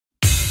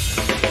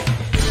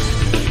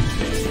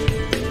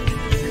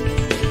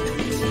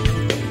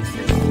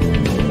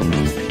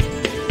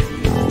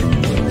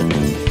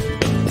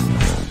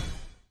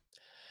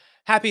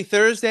Happy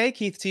Thursday,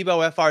 Keith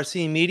Tebow,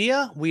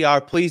 FRCmedia. We are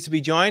pleased to be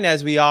joined,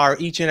 as we are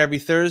each and every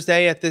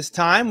Thursday at this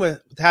time,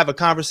 to have a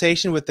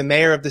conversation with the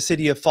mayor of the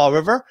city of Fall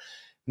River,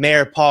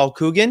 Mayor Paul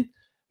Coogan.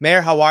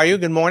 Mayor, how are you?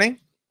 Good morning.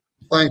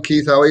 Fine,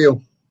 Keith. How are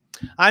you?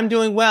 I'm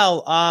doing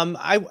well.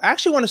 I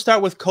actually want to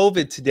start with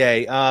COVID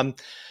today.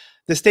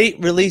 The state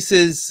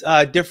releases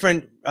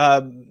different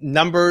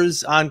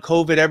numbers on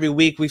COVID every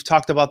week. We've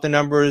talked about the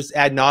numbers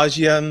ad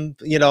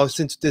nauseum,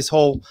 since this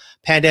whole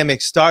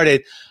pandemic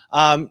started.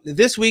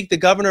 This week, the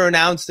governor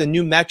announced a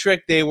new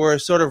metric. They were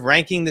sort of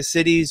ranking the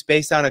cities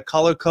based on a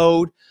color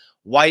code,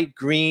 white,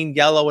 green,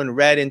 yellow, and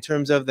red, in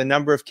terms of the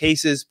number of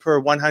cases per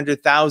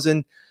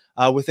 100,000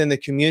 within the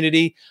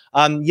community.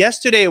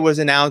 Yesterday, it was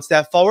announced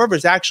that Fall River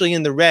is actually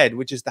in the red,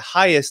 which is the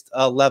highest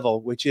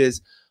level, which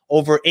is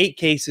over 8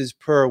 cases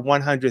per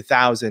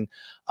 100,000.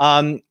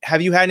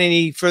 Have you had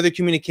any further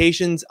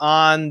communications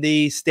on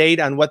the state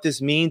on what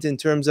this means in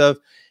terms of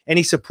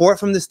any support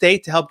from the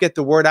state to help get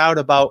the word out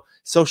about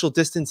social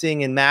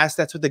distancing and masks?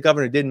 That's what the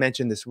governor did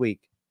mention this week.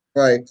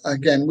 Right.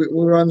 Again, we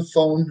were on the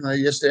phone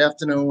yesterday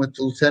afternoon with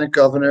the lieutenant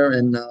governor,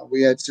 and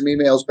we had some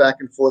emails back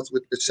and forth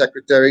with the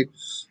secretary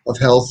of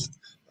health,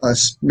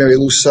 Mary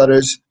Lou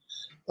Sutters.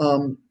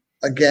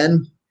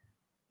 Again,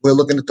 we're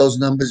looking at those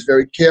numbers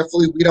very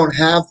carefully. We don't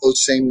have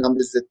those same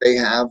numbers that they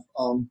have.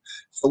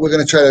 So we're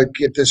going to try to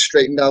get this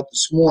straightened out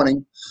this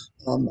morning.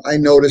 I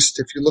noticed,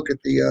 if you look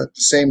at the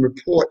same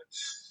report,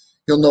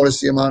 you'll notice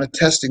the amount of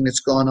testing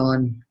that's gone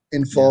on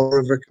in Fall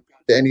River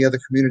compared to any other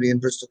community in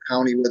Bristol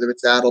County, whether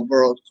it's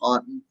Attleboro,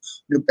 Taunton,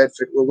 New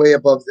Bedford. We're way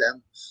above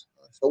them.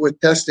 So we're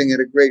testing at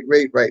a great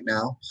rate right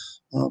now.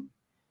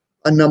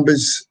 Our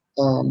numbers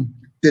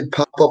did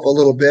pop up a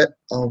little bit.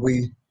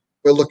 We're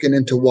looking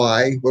into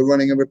why. We're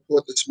running a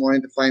report this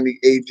morning to find the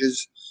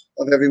ages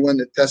of everyone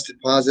that tested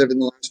positive in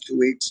the last 2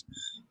 weeks.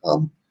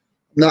 I'm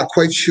not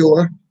quite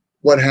sure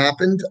what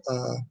happened,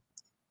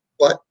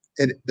 but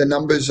the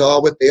numbers are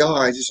what they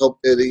are. I just hope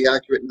they're the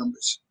accurate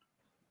numbers.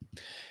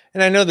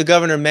 And I know the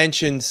governor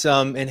mentioned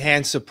some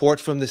enhanced support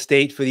from the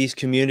state for these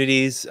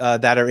communities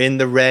that are in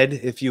the red,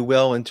 if you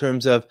will, in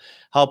terms of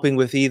helping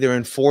with either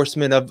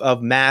enforcement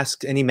of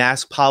masks, any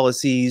mask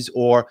policies,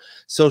 or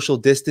social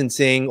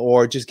distancing,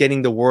 or just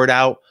getting the word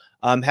out.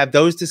 Have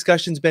those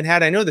discussions been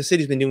had? I know the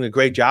city's been doing a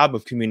great job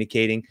of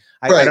communicating.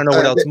 I don't know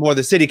what else more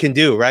the city can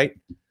do, right?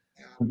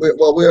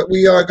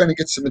 We are going to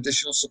get some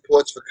additional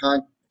supports for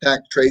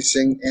contact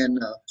tracing, and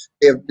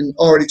they have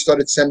already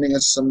started sending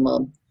us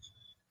some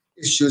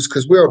issues,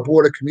 because we're a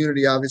border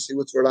community, obviously,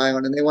 with Rhode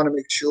Island, and they want to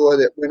make sure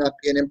that we're not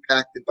being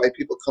impacted by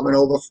people coming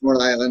over from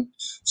Rhode Island.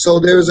 So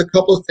there's a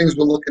couple of things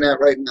we're looking at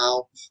right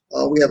now.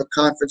 We have a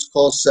conference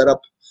call set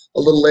up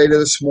a little later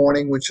this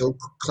morning, which will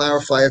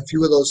clarify a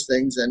few of those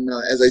things. And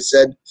as I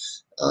said,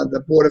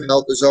 the Board of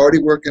Health is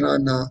already working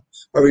on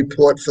a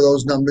report for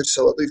those numbers,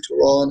 so at least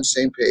we're all on the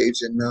same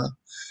page. And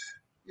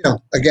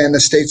again,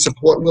 the state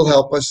support will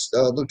help us.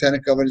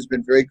 Lieutenant Governor has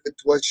been very good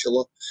to us.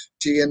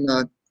 She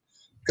and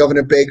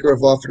Governor Baker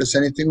have offered us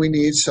anything we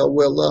need, so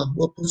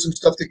we'll put some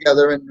stuff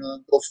together and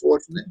go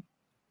forward from there.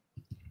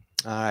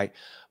 All right.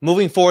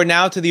 Moving forward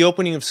now to the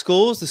opening of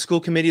schools. The school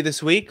committee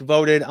this week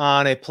voted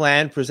on a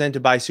plan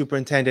presented by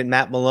Superintendent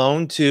Matt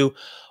Malone to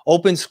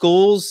open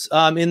schools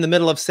in the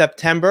middle of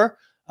September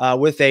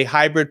with a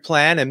hybrid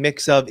plan, a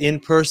mix of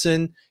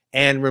in-person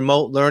and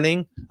remote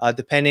learning,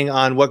 depending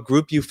on what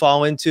group you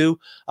fall into.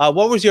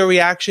 What was your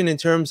reaction in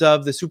terms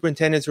of the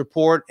superintendent's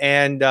report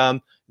and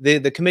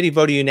the committee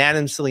voted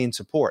unanimously in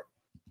support?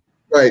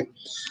 Right.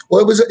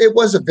 Well, it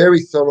was a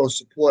very thorough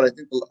support. I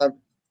think a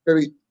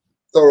very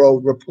thorough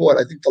report.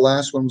 I think the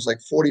last one was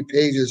like 40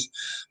 pages,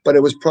 but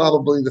it was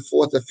probably the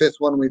 4th or 5th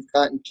one we've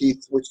gotten,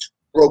 Keith, which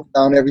broke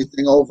down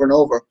everything over and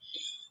over.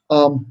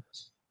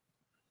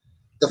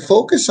 The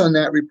focus on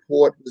that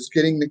report was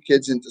getting the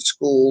kids into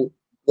school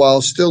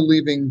while still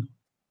leaving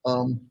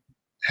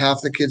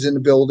half the kids in the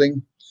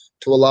building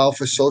to allow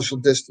for social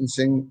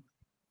distancing,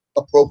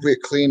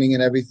 appropriate cleaning,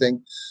 and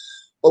everything.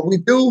 But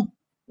it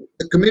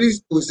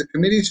was the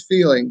committee's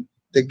feeling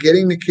that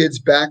getting the kids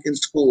back in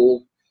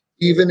school,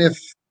 even if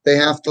they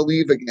have to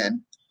leave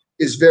again,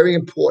 is very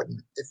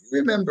important. If you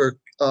remember,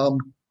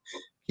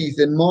 Keith,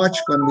 in March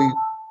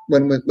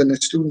when the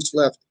students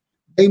left,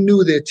 they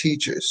knew their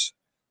teachers.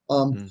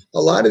 A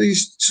lot of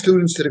these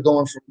students that are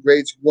going from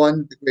grades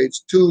 1 to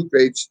grades 2,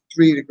 grades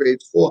 3 to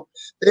grades 4,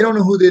 they don't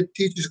know who their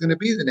teacher's going to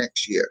be the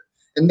next year,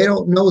 and they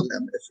don't know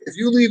them. If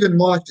you leave in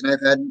March, and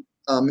I've had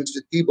Mr.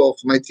 Tebow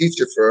for my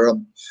teacher for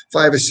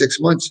 5 or 6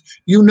 months,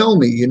 you know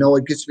me. You know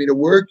it gets me to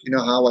work. You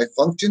know how I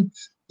function.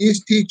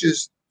 These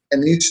teachers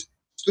and these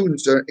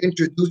students are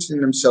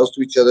introducing themselves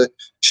to each other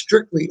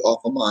strictly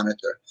off a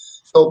monitor.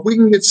 So if we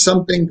can get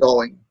something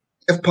going,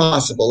 if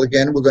possible,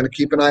 again, we're going to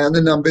keep an eye on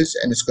the numbers,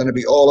 and it's going to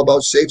be all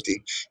about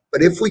safety.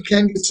 But if we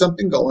can get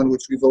something going,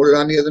 which we voted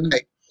on the other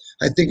night,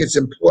 I think it's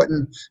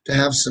important to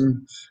have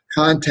some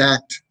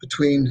contact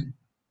between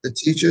the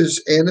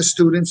teachers and the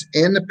students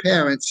and the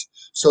parents,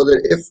 so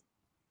that if,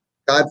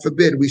 God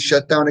forbid, we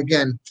shut down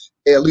again,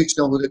 they at least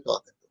know who they're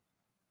talking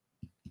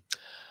to.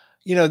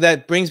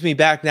 That brings me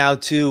back now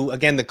to,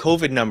 again, the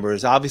COVID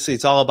numbers. Obviously,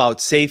 it's all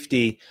about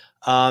safety.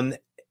 Um,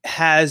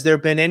 has there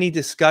been any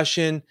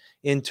discussion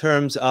in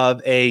terms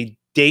of a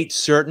date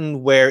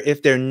certain where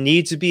if there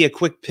needs to be a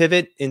quick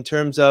pivot in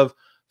terms of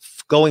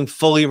going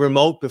fully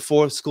remote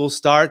before school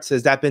starts?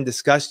 Has that been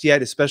discussed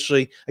yet?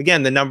 Especially,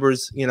 again, the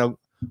numbers,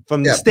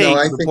 from the Yeah, no,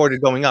 state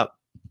reported going up.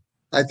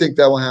 I think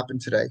that will happen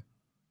today.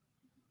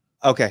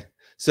 Okay.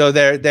 So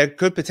there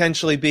could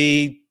potentially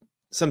be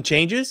some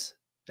changes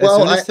as Well,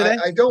 soon as today?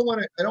 I don't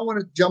want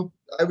to jump.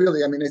 I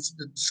mean, it's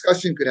the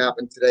discussion could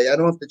happen today. I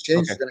don't know if the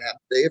change Okay. is going to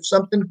happen today.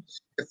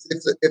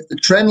 If the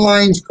trend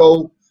lines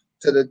go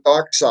to the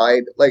dark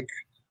side, like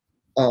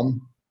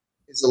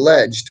is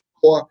alleged,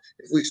 or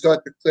if we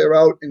start to clear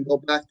out and go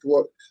back to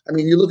what, I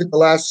mean, you look at the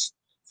last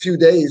few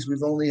days,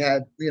 we've only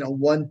had,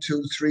 1,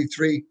 2, 3,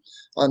 3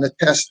 on the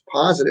test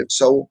positive.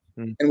 So,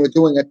 and we're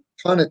doing a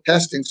ton of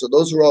testing. So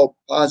those are all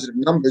positive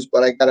numbers,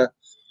 but I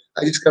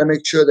just gotta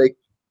make sure they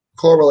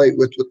correlate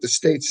with what the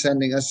state's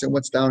sending us and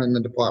what's down in the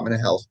Department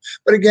of Health.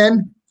 But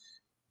again,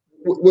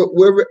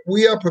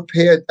 we are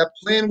prepared. That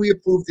plan we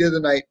approved the other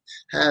night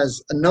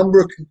has a number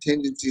of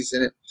contingencies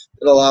in it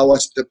that allow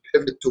us to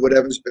pivot to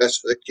whatever's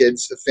best for the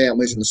kids, the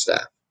families, and the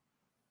staff.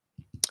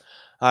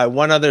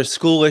 One other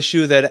school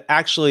issue that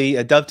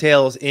actually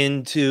dovetails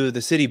into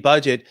the city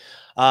budget.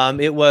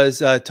 It was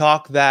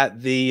talk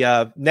that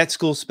the net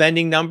school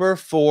spending number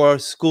for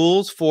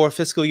schools for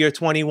fiscal year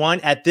 21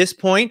 at this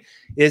point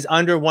is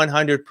under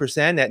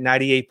 100% at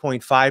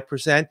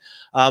 98.5%.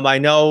 I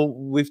know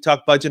we've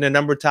talked budget a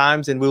number of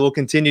times, and we will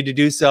continue to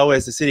do so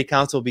as the city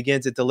council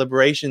begins its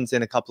deliberations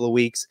in a couple of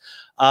weeks.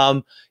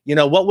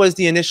 What was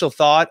the initial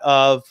thought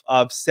of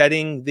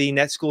setting the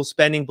net school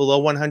spending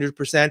below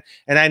 100%?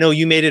 And I know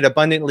you made it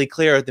abundantly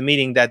clear at the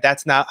meeting that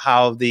that's not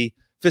how the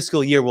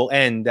fiscal year will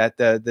end, that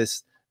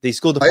the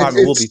school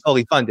department will be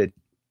fully funded.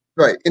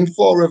 Right. In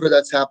Fall River,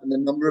 that's happened a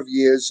number of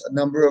years, a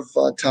number of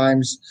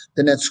times.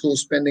 The net school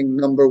spending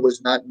number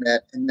was not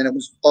met, and then it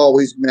was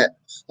always met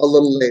a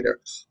little later.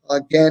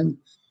 Again,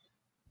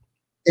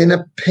 in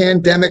a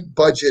pandemic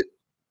budget,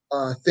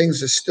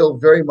 things are still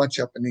very much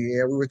up in the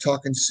air. We were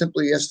talking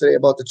simply yesterday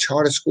about the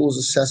charter schools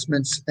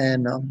assessments,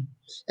 and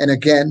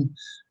again,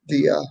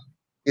 the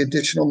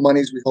additional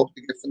monies we hope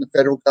to get from the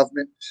federal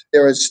government.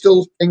 There are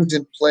still things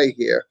in play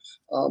here.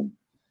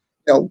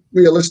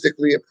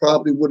 Realistically, it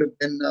probably would have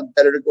been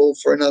better to go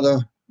for another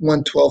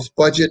 1/12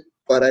 budget,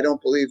 but I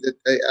don't believe that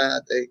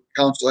the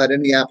council had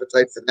any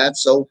appetite for that.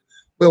 So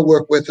we'll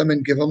work with them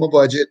and give them a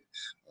budget.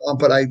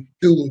 But I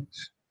do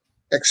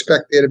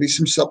expect there to be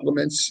some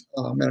supplements.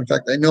 Matter of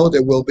fact, I know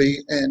there will be,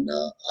 and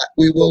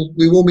we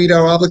will meet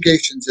our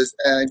obligations.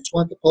 I just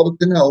want the public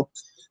to know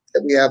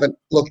that we haven't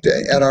looked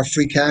at our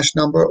free cash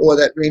number or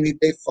that rainy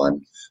day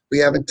fund. We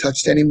haven't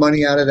touched any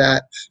money out of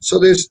that. So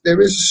there is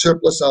a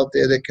surplus out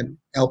there that can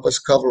help us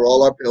cover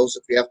all our bills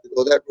if we have to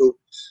go that route.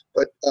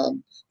 But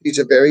these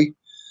are very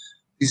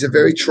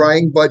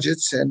trying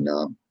budgets, and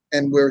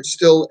we're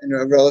still in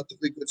a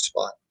relatively good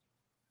spot.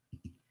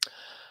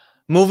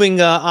 Moving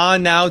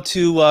on now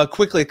to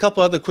quickly, a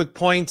couple other quick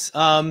points.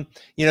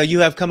 You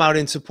have come out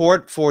in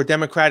support for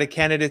Democratic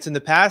candidates in the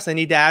past. I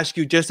need to ask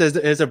you, just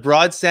as a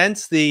broad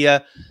sense,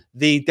 the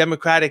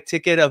Democratic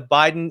ticket of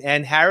Biden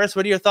and Harris.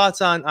 What are your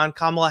thoughts on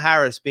Kamala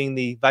Harris being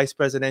the vice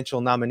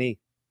presidential nominee?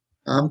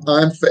 I'm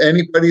for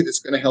anybody that's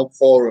going to help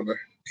Fall River.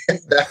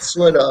 If that's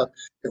what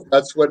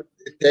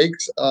it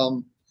takes,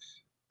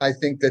 I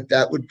think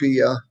that would be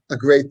a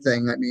great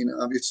thing. I mean,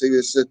 obviously,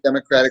 this is a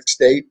Democratic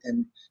state,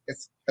 and if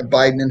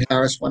Biden and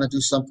Harris want to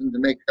do something to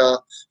make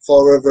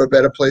Fall River a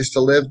better place to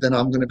live, then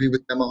I'm going to be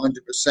with them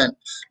 100%.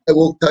 I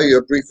will tell you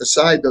a brief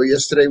aside, though.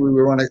 Yesterday, we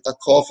were on a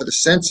call for the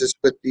census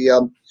with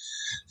the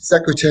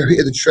Secretary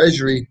of the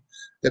Treasury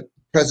that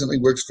presently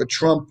works for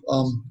Trump,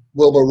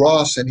 Wilbur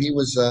Ross, and he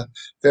was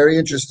very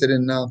interested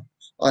in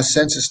our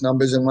census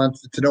numbers and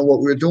wanted to know what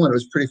we were doing. It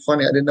was pretty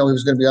funny. I didn't know he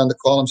was going to be on the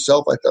call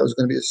himself. I thought it was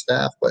going to be his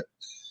staff, but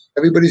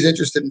everybody's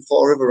interested in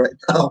Fall River right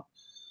now.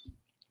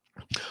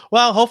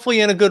 Well, hopefully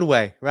in a good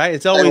way, right?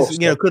 It's always,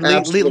 could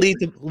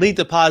lead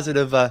to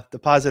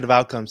positive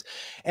outcomes.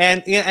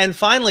 And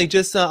finally,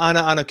 just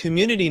on a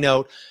community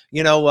note,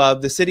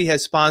 the city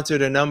has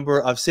sponsored a number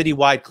of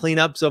citywide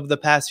cleanups over the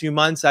past few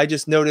months. I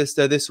just noticed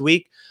this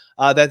week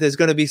that there's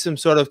going to be some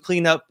sort of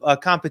cleanup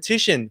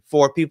competition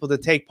for people to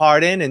take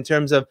part in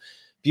terms of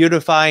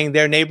beautifying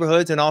their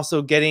neighborhoods and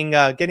also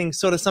getting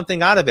sort of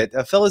something out of it.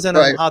 Fill us in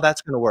on how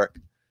that's going to work.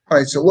 All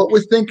right, so what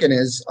we're thinking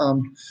is,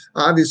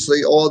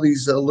 obviously, all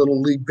these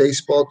little league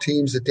baseball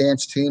teams, the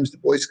dance teams, the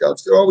Boy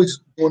Scouts, they're always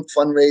doing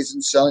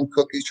fundraising, selling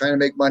cookies, trying to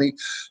make money.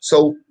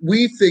 So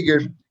we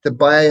figured to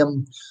buy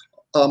them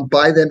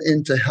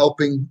into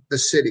helping the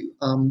city.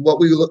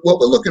 What we're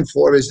looking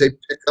for is they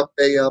pick up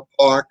a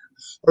park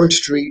or a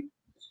street,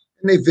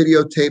 and they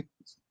videotape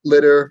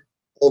litter,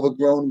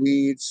 overgrown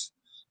weeds,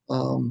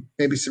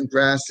 maybe some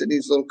grass that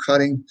needs a little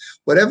cutting,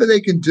 whatever they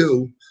can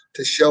do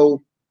to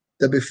show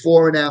the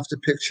before and after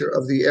picture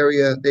of the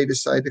area they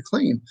decide to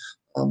clean.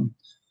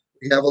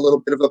 We have a little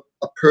bit of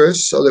a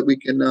purse so that we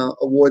can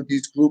award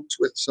these groups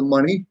with some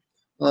money.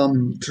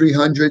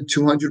 300,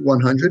 200,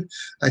 100.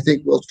 I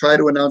think we'll try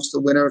to announce the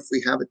winner if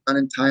we have it done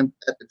in time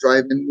at the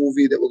drive-in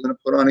movie that we're going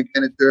to put on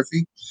again at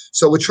Durfee.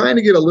 So we're trying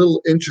to get a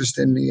little interest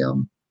in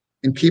the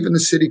in keeping the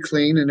city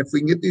clean. And if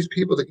we can get these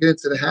people to get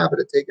into the habit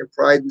of taking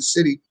pride in the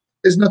city,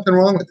 there's nothing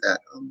wrong with that.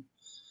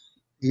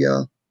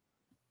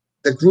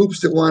 The groups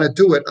that want to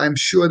do it, I'm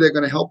sure they're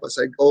going to help us.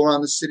 I go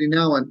around the city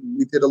now, and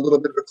we did a little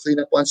bit of a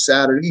cleanup on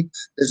Saturday.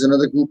 There's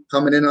another group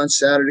coming in on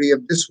Saturday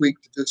of this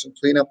week to do some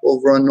cleanup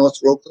over on North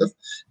Rockcliffe.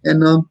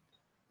 And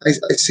I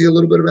see a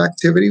little bit of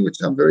activity, which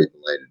I'm very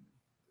delighted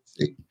to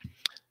see.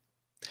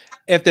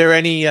 If there are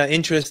any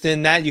interest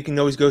in that, you can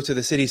always go to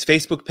the city's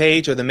Facebook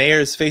page or the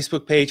mayor's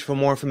Facebook page for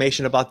more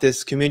information about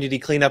this community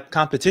cleanup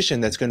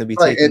competition that's going to be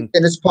taking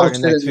and it's part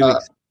in the posted next few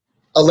weeks.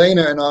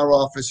 Elena in our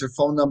office, her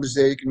phone number's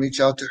there. You can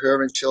reach out to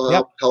her and she'll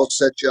help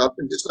set you up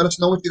and just let us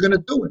know what you're going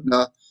to do.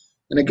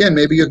 And again,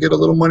 maybe you'll get a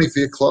little money for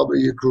your club or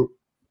your group.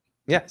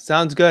 Yeah,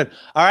 sounds good.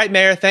 All right,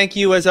 Mayor, thank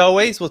you as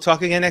always. We'll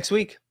talk again next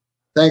week.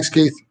 Thanks,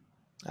 Keith.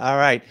 All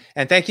right.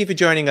 And thank you for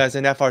joining us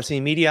in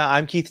FRC Media.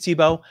 I'm Keith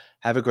Tebow.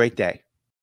 Have a great day.